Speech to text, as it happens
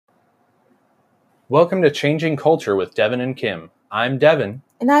Welcome to Changing Culture with Devin and Kim. I'm Devin.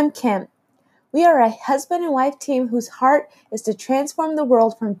 And I'm Kim. We are a husband and wife team whose heart is to transform the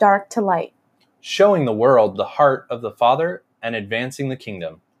world from dark to light, Showing the world the heart of the Father and advancing the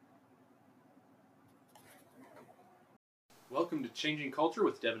kingdom. Welcome to Changing Culture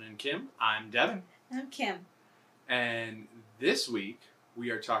with Devin and Kim. I'm Devin. I'm Kim. And this week we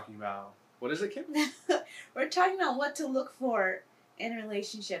are talking about, what is it, Kim? We're talking about what to look for in a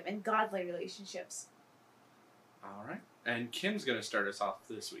relationship, in godly relationships. All right. And Kim's going to start us off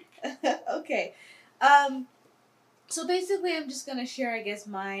this week. Okay. So basically I'm just going to share, I guess,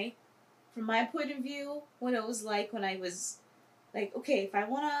 from my point of view, what it was like when I was like, okay, if I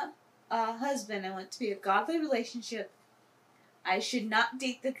want a husband, I want to be a godly relationship, I should not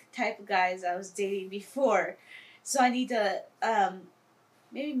date the type of guys I was dating before. So I need to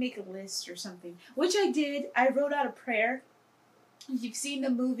maybe make a list or something, which I did. I wrote out a prayer. If you've seen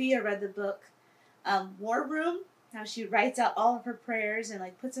the movie or read the book, War Room, how she writes out all of her prayers and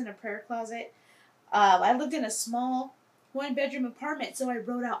like puts in a prayer closet. I lived in a small 1-bedroom apartment, so I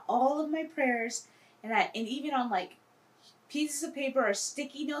wrote out all of my prayers, and even on like pieces of paper or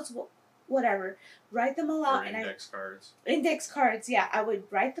sticky notes, whatever, write them all out. Or index cards. Index cards, yeah. I would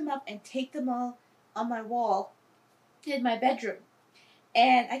write them up and take them all on my wall in my bedroom.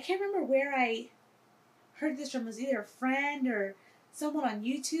 And I can't remember where I heard this from. It was either a friend or someone on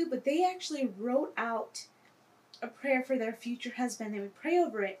YouTube, but they actually wrote out a prayer for their future husband. They would pray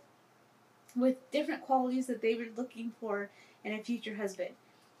over it with different qualities that they were looking for in a future husband.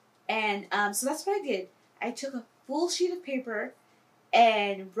 And so that's what I did. I took a full sheet of paper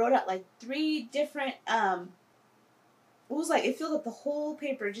and wrote out like 3 different, it filled up the whole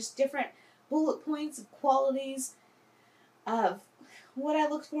paper, just different bullet points of qualities of what I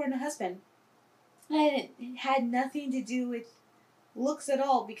looked for in a husband. And it had nothing to do with looks at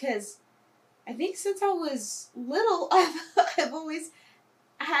all, because I think since I was little, I've always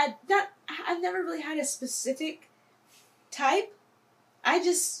had I've never really had a specific type. I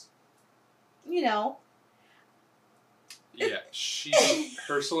just, Yeah,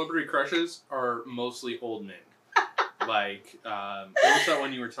 her celebrity crushes are mostly old men. Like, what was that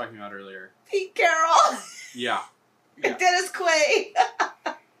one you were talking about earlier? Pete Carroll. Yeah. Dennis Quaid.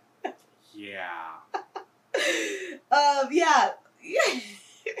 Yeah. Yeah.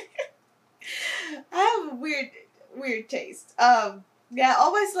 I have a weird taste. Yeah,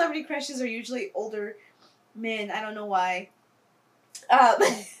 all my celebrity crushes are usually older men. I don't know why.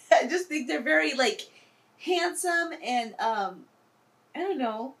 I just think they're very, like, handsome and, I don't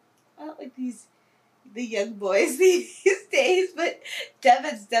know. I don't like the young boys these days, but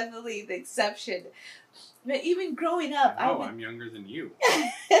Devin's definitely the exception. But even growing up, I'm younger than you.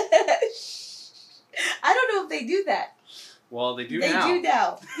 I don't know if they do that. Well, they do now. They do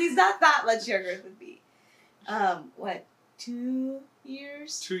now. He's not that much younger than me. 2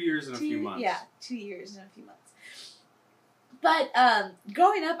 years? 2 years and a few months. Yeah, 2 years and a few months. But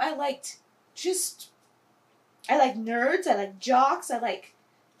growing up, I liked nerds, I like jocks, I like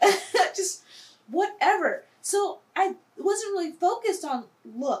just whatever. So I wasn't really focused on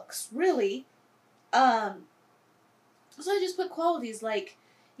looks, really. So I just put qualities like,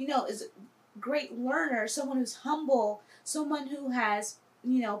 is a great learner, someone who's humble, someone who has,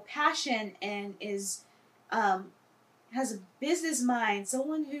 passion and is, has a business mind,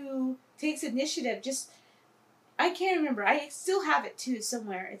 someone who takes initiative. I can't remember. I still have it too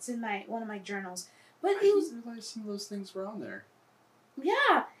somewhere. It's in one of my journals. But I didn't realize some of those things were on there.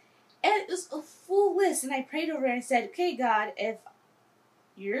 Yeah. And it was a full list, and I prayed over it and I said, okay, God, if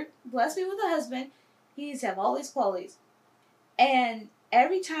you're blessed me with a husband, he needs to have all these qualities. And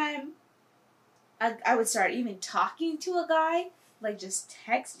every time I would start even talking to a guy, like just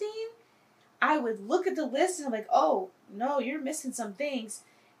texting, I would look at the list and I'm like, oh, no, you're missing some things.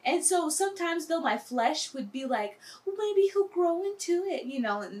 And so sometimes, though, my flesh would be like, well, maybe he'll grow into it,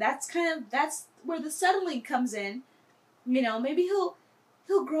 and that's where the settling comes in. Maybe he'll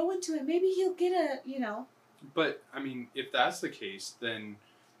grow into it. Maybe he'll get But, I mean, if that's the case, then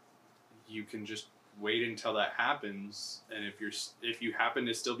you can just wait until that happens. And if you happen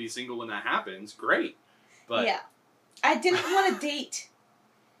to still be single when that happens, great. But yeah. I didn't want to date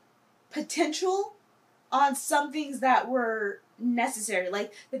potential on some things that were necessary.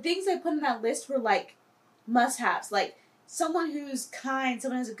 Like, the things I put in that list were, like, must-haves. Like, someone who's kind,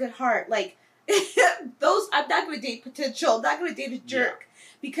 someone who has a good heart. Like, those, I'm not going to date potential. I'm not going to date a jerk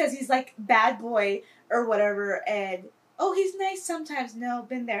because he's, like, bad boy or whatever. And, oh, he's nice sometimes. No,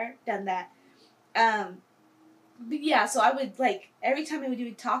 been there, done that. But yeah, so I would, like, every time I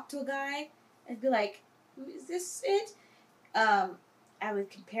would talk to a guy, I'd be like, is this it? I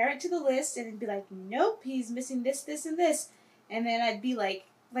would compare it to the list and it'd be like, nope, he's missing this, this, and this. And then I'd be like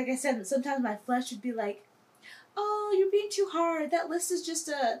I said, sometimes my flesh would be like, oh, you're being too hard. That list is just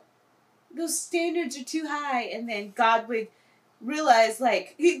those standards are too high. And then God would realize,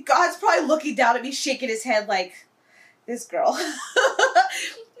 like, God's probably looking down at me, shaking his head like, this girl.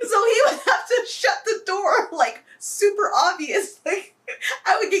 So he would have to shut the door, like, super obvious. Like,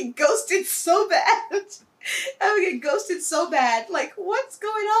 I would get ghosted so bad. I would get ghosted so bad. Like, what's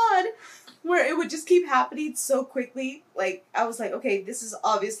going on? Where it would just keep happening so quickly. Like, I was like, okay, this is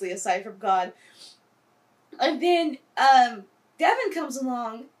obviously a sign from God. And then Devin comes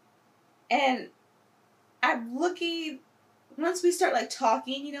along, and I'm looking, once we start, like,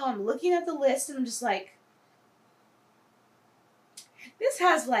 talking, you know, I'm looking at the list, and I'm just like, this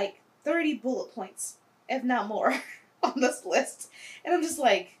has, like, 30 bullet points, if not more, on this list. And I'm just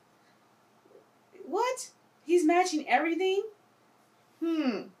like, what? He's matching everything?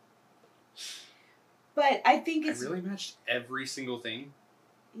 But I think it's... I really matched every single thing?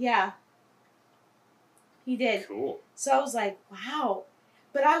 Yeah. He did. Cool. So I was like, wow.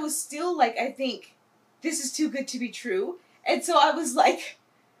 But I was still like, I think, this is too good to be true. And so I was like,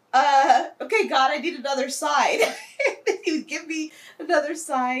 okay, God, I need another side. He would give me another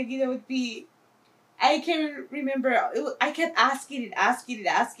side, you know, it would be... I can't remember. I kept asking and asking and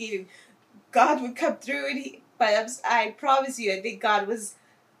asking, and God would come through, and I promise you, I think God was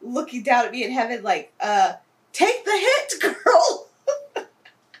looking down at me in heaven like, take the hit, girl!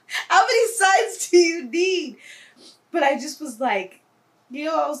 How many sides do you need? But I just was like, you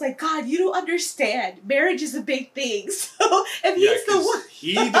know, I was like, God, you don't understand. Marriage is a big thing. So if he's the one...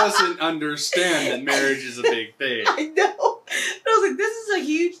 he doesn't understand that marriage is a big thing. I know. But I was like, this is a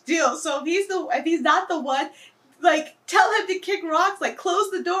huge deal. So if he's not the one, like, tell him to kick rocks, like,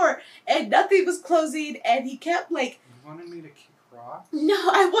 close the door. And nothing was closing, and he kept, like... You wanted me to kick rocks? No,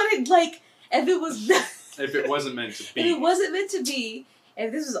 I wanted, like, if it was... if it wasn't meant to be. If it wasn't meant to be,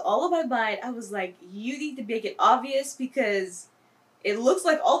 if this was all in my mind, I was like, you need to make it obvious, because it looks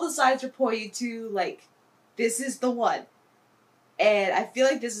like all the signs are pointing to, like, this is the one. And I feel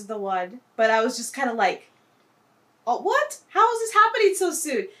like this is the one, but I was just kind of like, oh, what? How is this happening so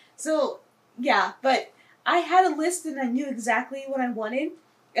soon? So, yeah, but I had a list and I knew exactly what I wanted.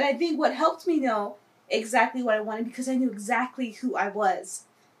 And I think what helped me know exactly what I wanted, because I knew exactly who I was.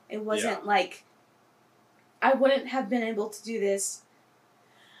 It wasn't like, I wouldn't have been able to do this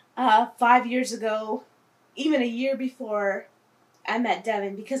 5 years ago, even a year before I met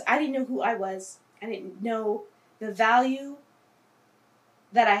Devin, because I didn't know who I was. I didn't know the value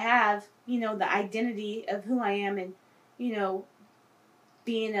that I have, you know, the identity of who I am, and, you know,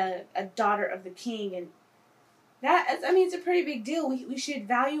 being a daughter of the King. And that, I mean, it's a pretty big deal. We should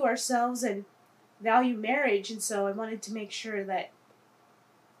value ourselves and value marriage. And so I wanted to make sure that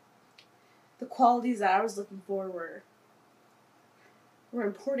the qualities that I was looking for were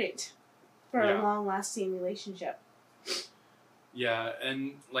important for a long-lasting relationship. Yeah,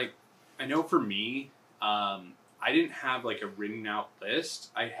 and, like, I know for me, I didn't have, like, a written out list.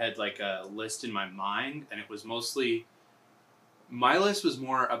 I had, like, a list in my mind, and it was mostly... My list was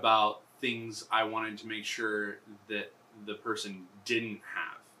more about things I wanted to make sure that the person didn't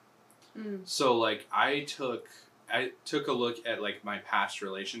have. So, like, I took a look at, like, my past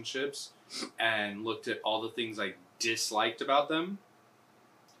relationships and looked at all the things I disliked about them,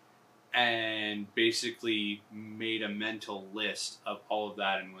 and basically made a mental list of all of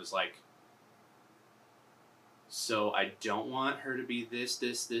that, and was like, so I don't want her to be this,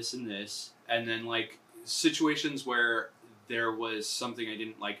 this, this, and this. And then, like, situations where there was something I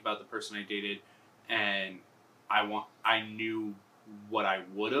didn't like about the person I dated, and I knew what I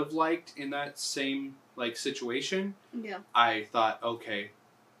would have liked in that same, like, situation. Yeah. I thought, okay,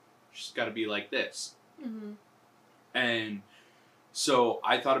 she's got to be like this. Mm-hmm. And so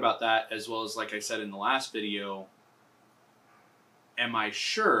I thought about that, as well as, like I said in the last video, am I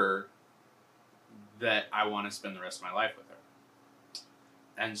sure that I want to spend the rest of my life with her?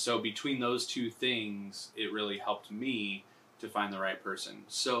 And so between those two things, it really helped me to find the right person.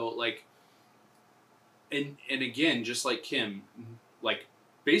 So, like, and again, just like Kim, like,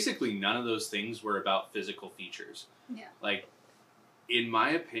 basically none of those things were about physical features. Yeah. Like, in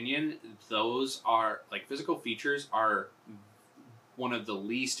my opinion, those are, like, physical features are one of the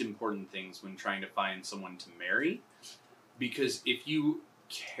least important things when trying to find someone to marry. Because if you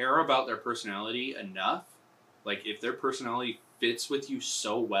care about their personality enough, like, if their personality fits with you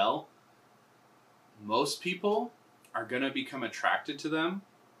so well, most people are going to become attracted to them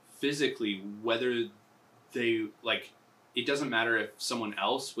physically, whether they, like, it doesn't matter if someone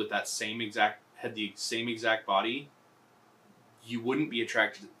else with that same exact, had the same exact body, you wouldn't be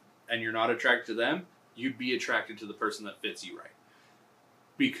attracted, and you're not attracted to them, you'd be attracted to the person that fits you right.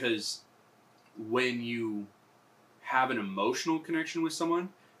 Because when you have an emotional connection with someone,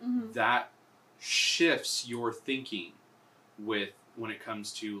 that shifts your thinking when it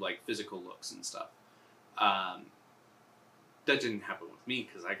comes to like physical looks and stuff. That didn't happen with me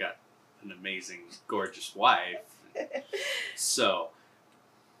because I got an amazing, gorgeous wife. So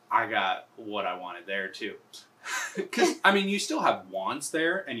I got what I wanted there too. Because, I mean, you still have wants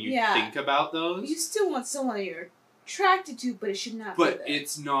there and you think about those. You still want someone that you're attracted to, but it should not be But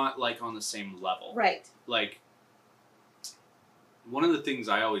it's not like on the same level. Right. Like, one of the things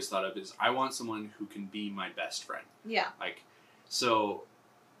I always thought of is I want someone who can be my best friend. Yeah. Like, so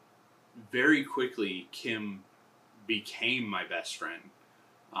very quickly, Kim became my best friend.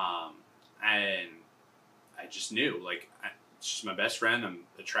 And I just knew, like, she's my best friend. I'm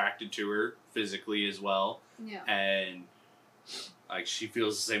attracted to her physically as well. Yeah. And, like, she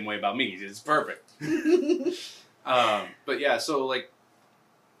feels the same way about me. It's perfect. But yeah, so, like,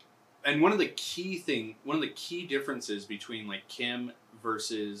 and one of the key differences between, like, Kim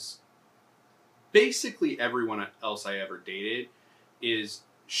versus basically everyone else I ever dated is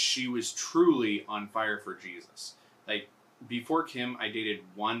she was truly on fire for Jesus. Like, before Kim, I dated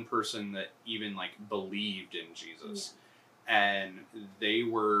one person that even, like, believed in Jesus. Yeah. And they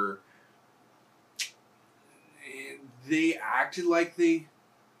acted like they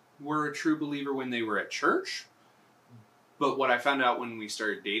were a true believer when they were at church. But what I found out when we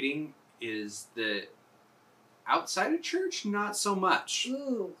started dating is that outside of church, not so much.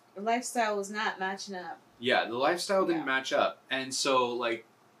 Ooh, the lifestyle was not matching up. Yeah, the lifestyle didn't match up. And so, like,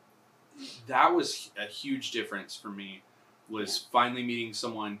 that was a huge difference for me, was finally meeting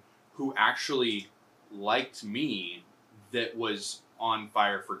someone who actually liked me, that was on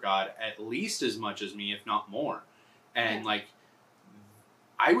fire for God at least as much as me, if not more. And, like,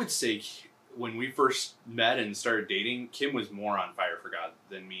 I would say when we first met and started dating, Kim was more on fire for God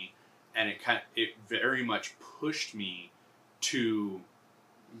than me. And it very much pushed me to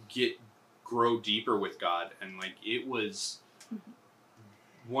grow deeper with God. And, like, it was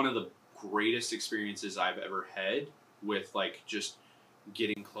one of the greatest experiences I've ever had with, like, just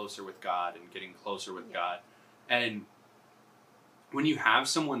getting closer with God and getting closer with God. And when you have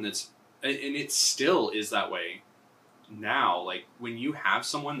someone and it still is that way now, like, when you have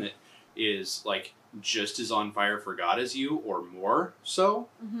someone that is, like, just as on fire for God as you, or more so,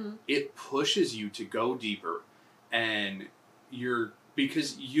 it pushes you to go deeper. And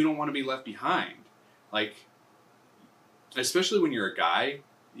because you don't want to be left behind. Like, especially when you're a guy,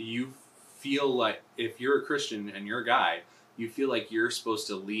 you feel like, if you're a Christian and you're a guy, you feel like you're supposed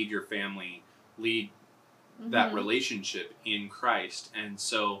to lead your family, lead that relationship in Christ. And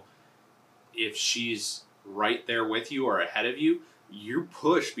so if she's right there with you or ahead of you, you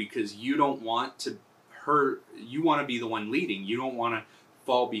push because you don't want you want to be the one leading. You don't want to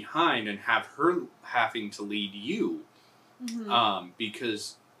fall behind and have her having to lead you.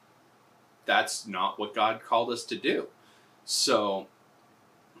 Because that's not what God called us to do. So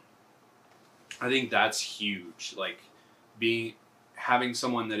I think that's huge. Like, having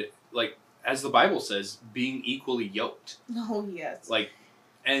someone that, like, as the Bible says, being equally yoked. Oh, yes. Like,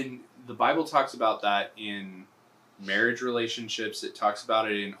 and the Bible talks about that in marriage relationships. It talks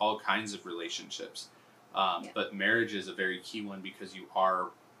about it in all kinds of relationships. But marriage is a very key one because you are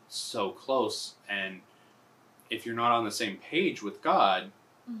so close. And if you're not on the same page with God,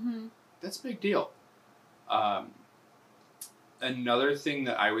 that's a big deal. Another thing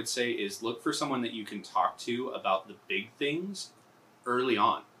that I would say is look for someone that you can talk to about the big things early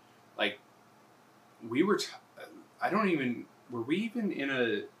on. Like, were we even in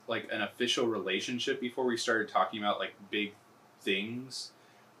an official relationship before we started talking about, like, big things,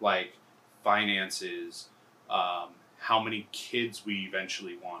 like finances, how many kids we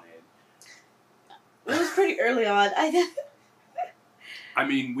eventually wanted? It was pretty early on. I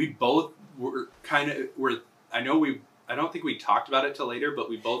mean, we both were I don't think we talked about it till later, but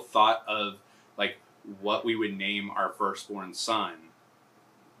we both thought of, like, what we would name our firstborn son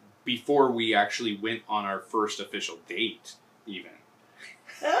before we actually went on our first official date, even.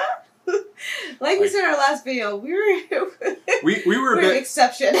 Like we said in our last video, we were an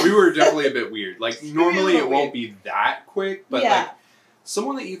exception. We were definitely a bit weird. Like, normally it won't be that quick, but like,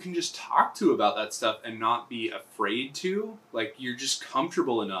 someone that you can just talk to about that stuff and not be afraid to, like, you're just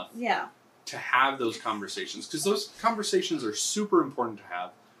comfortable enough to have those conversations, because those conversations are super important to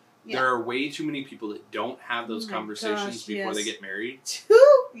have. There are way too many people that don't have those conversations before they get married.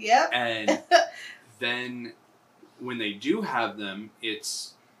 Yep. And then when they do have them,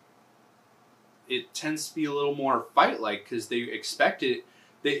 it tends to be a little more fight-like because they expected,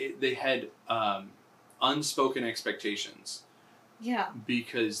 they had unspoken expectations. Yeah.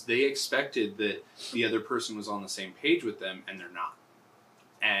 Because they expected that the other person was on the same page with them, and they're not.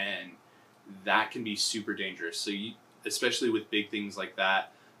 And that can be super dangerous. So you, especially with big things like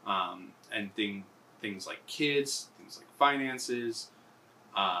that, and things like kids, things like finances,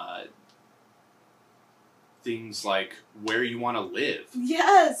 things like where you want to live.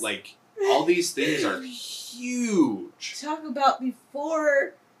 Yes. Like, all these things are huge. Talk about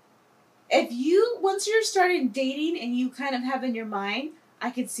before. Once you're starting dating and you kind of have in your mind, I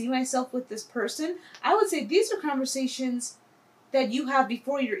could see myself with this person, I would say these are conversations that you have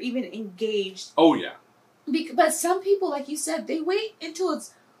before you're even engaged. Oh, yeah. But some people, like you said, they wait until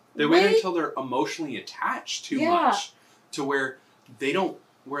it's... They wait until they're emotionally attached too much to where they don't...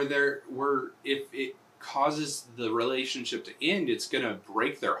 Where if it causes the relationship to end, it's going to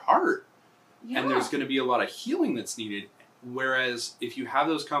break their heart. Yeah. And there's going to be a lot of healing that's needed. Whereas if you have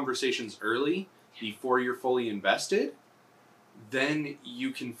those conversations early, before you're fully invested, then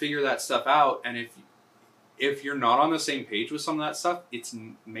you can figure that stuff out. And if you're not on the same page with some of that stuff, it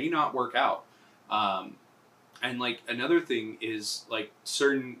may not work out. And like another thing is like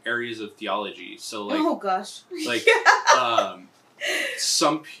certain areas of theology. So like, oh gosh, like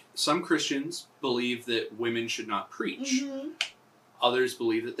some Christians believe that women should not preach. Mm-hmm. Others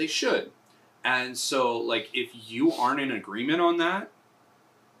believe that they should. And so, like, if you aren't in agreement on that,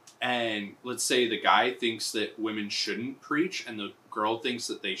 and let's say the guy thinks that women shouldn't preach, and the girl thinks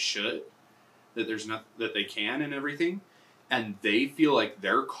that they should, that there's not that they can and everything, and they feel like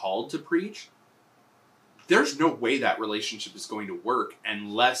they're called to preach, there's no way that relationship is going to work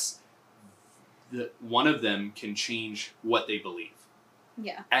unless one of them can change what they believe.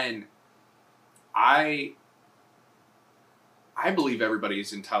 Yeah. And I believe everybody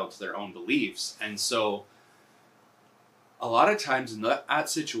is entitled to their own beliefs. And so a lot of times in that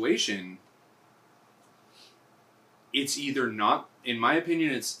situation, it's either not, in my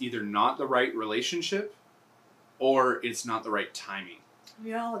opinion, it's either not the right relationship or it's not the right timing.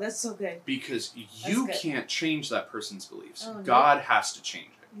 Yeah, that's so good. Because you can't change that person's beliefs. Oh, God has to change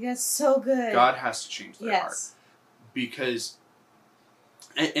it. Yes, so good. God has to change their heart. Because,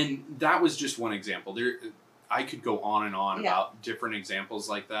 and that was just one example. I could go on and on about different examples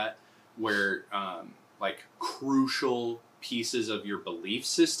like that, where like crucial pieces of your belief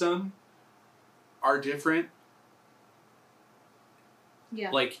system are different.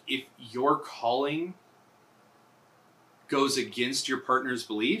 Yeah. Like if your calling goes against your partner's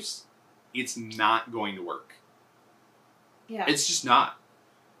beliefs, it's not going to work. Yeah. It's just not.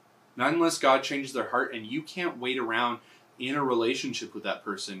 Not unless God changes their heart, and you can't wait around in a relationship with that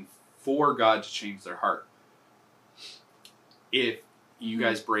person for God to change their heart. If you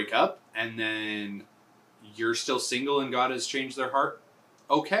guys break up and then you're still single and God has changed their heart,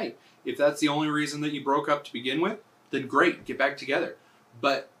 okay. If that's the only reason that you broke up to begin with, then great, get back together.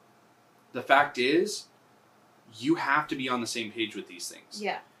 But the fact is, you have to be on the same page with these things.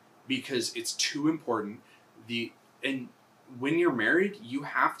 Yeah. Because it's too important. And when you're married, you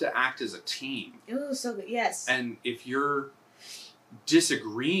have to act as a team. Oh, so good. Yes. And if you're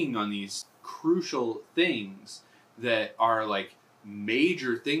disagreeing on these crucial things that are like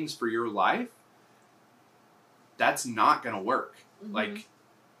major things for your life, that's not going to work. Mm-hmm. Like,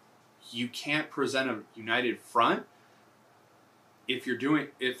 you can't present a united front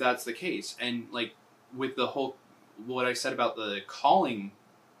if that's the case. And like with the whole, what I said about the calling,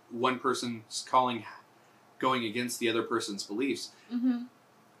 one person's calling going against the other person's beliefs. Mm-hmm.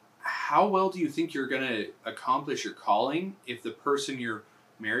 How well do you think you're going to accomplish your calling if the person you're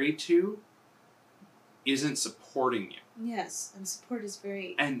married to isn't supporting you? Yes, and support is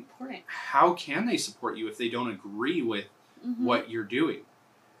very important. How can they support you if they don't agree with what you're doing?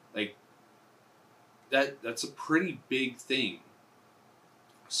 Like, that's a pretty big thing.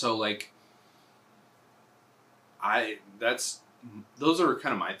 So, like, those are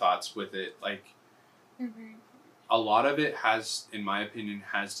kind of my thoughts with it. Like, a lot of it in my opinion,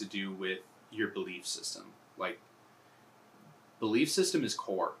 has to do with your belief system. Like, belief system is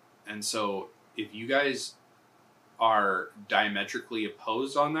core. And so, if you guys are diametrically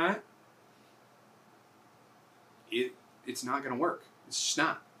opposed on that, it's not going to work. It's just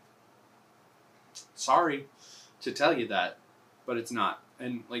not. Sorry to tell you that, but it's not.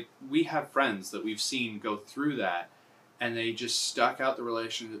 And like, we have friends that we've seen go through that, and they just stuck out the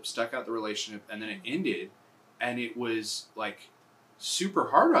relationship, and then it ended, and it was like super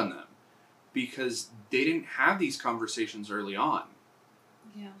hard on them because they didn't have these conversations early on.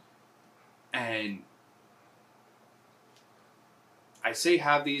 Yeah. And I say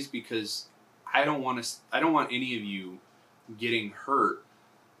have these because I don't want any of you getting hurt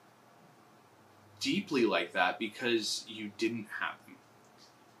deeply like that because you didn't have them.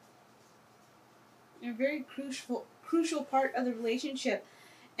 A very crucial part of the relationship.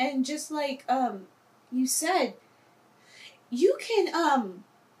 And just like you said, you can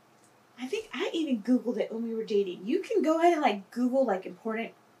I think I even Googled it when we were dating. You can go ahead and like Google like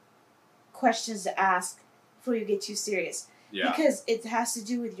important questions to ask before you get too serious. Yeah. Because it has to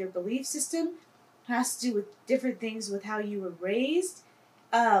do with your belief system, has to do with different things with how you were raised.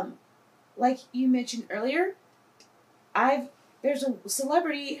 Like you mentioned earlier, there's a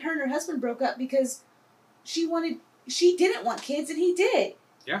celebrity, her and her husband broke up because she didn't want kids and he did.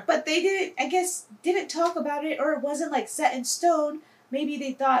 Yeah. But they didn't talk about it, or it wasn't like set in stone. Maybe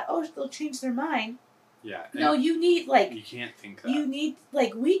they thought, oh, they'll change their mind. Yeah. No, you need like... You can't think that. You need,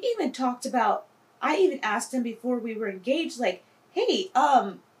 like, we even talked about, I even asked him before we were engaged, like, hey,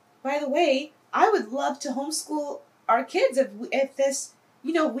 by the way, I would love to homeschool our kids if this,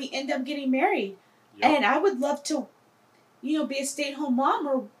 we end up getting married. Yep. And I would love to, be a stay-at-home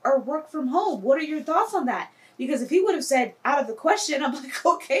mom or work from home. What are your thoughts on that? Because if he would have said, out of the question, I'm like,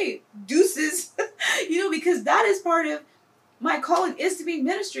 okay, deuces. Because that is part of my calling, is to be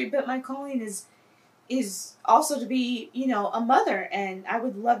ministry, but my calling is also to be, a mother, and I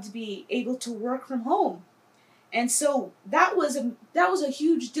would love to be able to work from home. And so that was a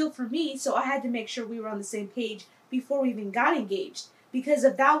huge deal for me, so I had to make sure we were on the same page before we even got engaged. Because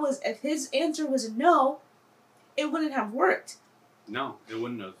if his answer was a no, it wouldn't have worked. No, it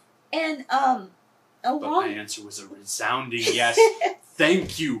wouldn't have. And but my answer was a resounding yes.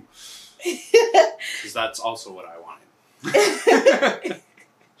 Thank you. Because that's also what I wanted.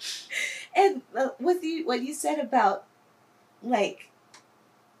 And what you said about like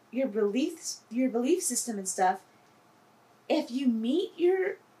your belief system and stuff, if you meet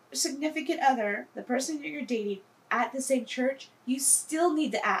your significant other, the person that you're dating, at the same church, you still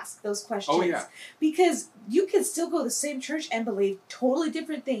need to ask those questions. Oh, yeah. Because you can still go to the same church and believe totally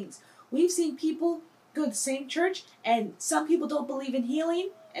different things. We've seen people go to the same church, and some people don't believe in healing,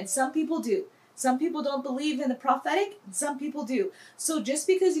 and some people do. Some people don't believe in the prophetic, and some people do. So just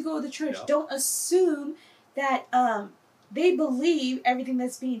because you go to the church, don't assume that they believe everything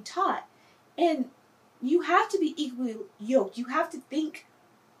that's being taught. And you have to be equally yoked. You have to think,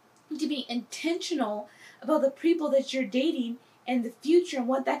 to be intentional about the people that you're dating and the future and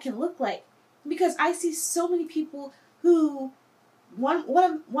what that can look like. Because I see so many people who,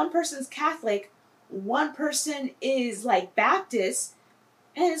 one person's Catholic, one person is like Baptist,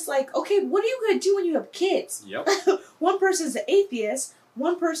 and it's like, okay, what are you going to do when you have kids? Yep. One person's an atheist,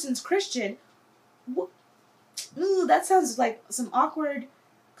 one person's Christian. Ooh, that sounds like some awkward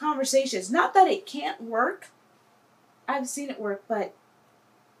conversations. Not that it can't work. I've seen it work, but,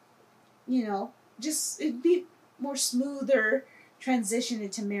 just it'd be more smoother transition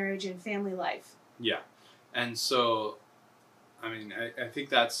into marriage and family life. Yeah. And so, I think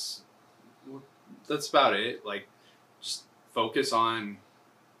that's about it. Like, just focus on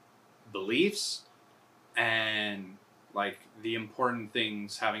beliefs and, like, the important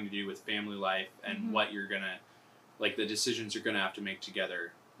things having to do with family life and what you're gonna, like, the decisions you're gonna have to make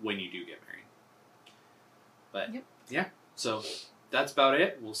together when you do get married. But, yeah. So, that's about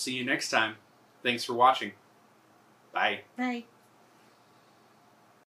it. We'll see you next time. Thanks for watching. Bye. Bye.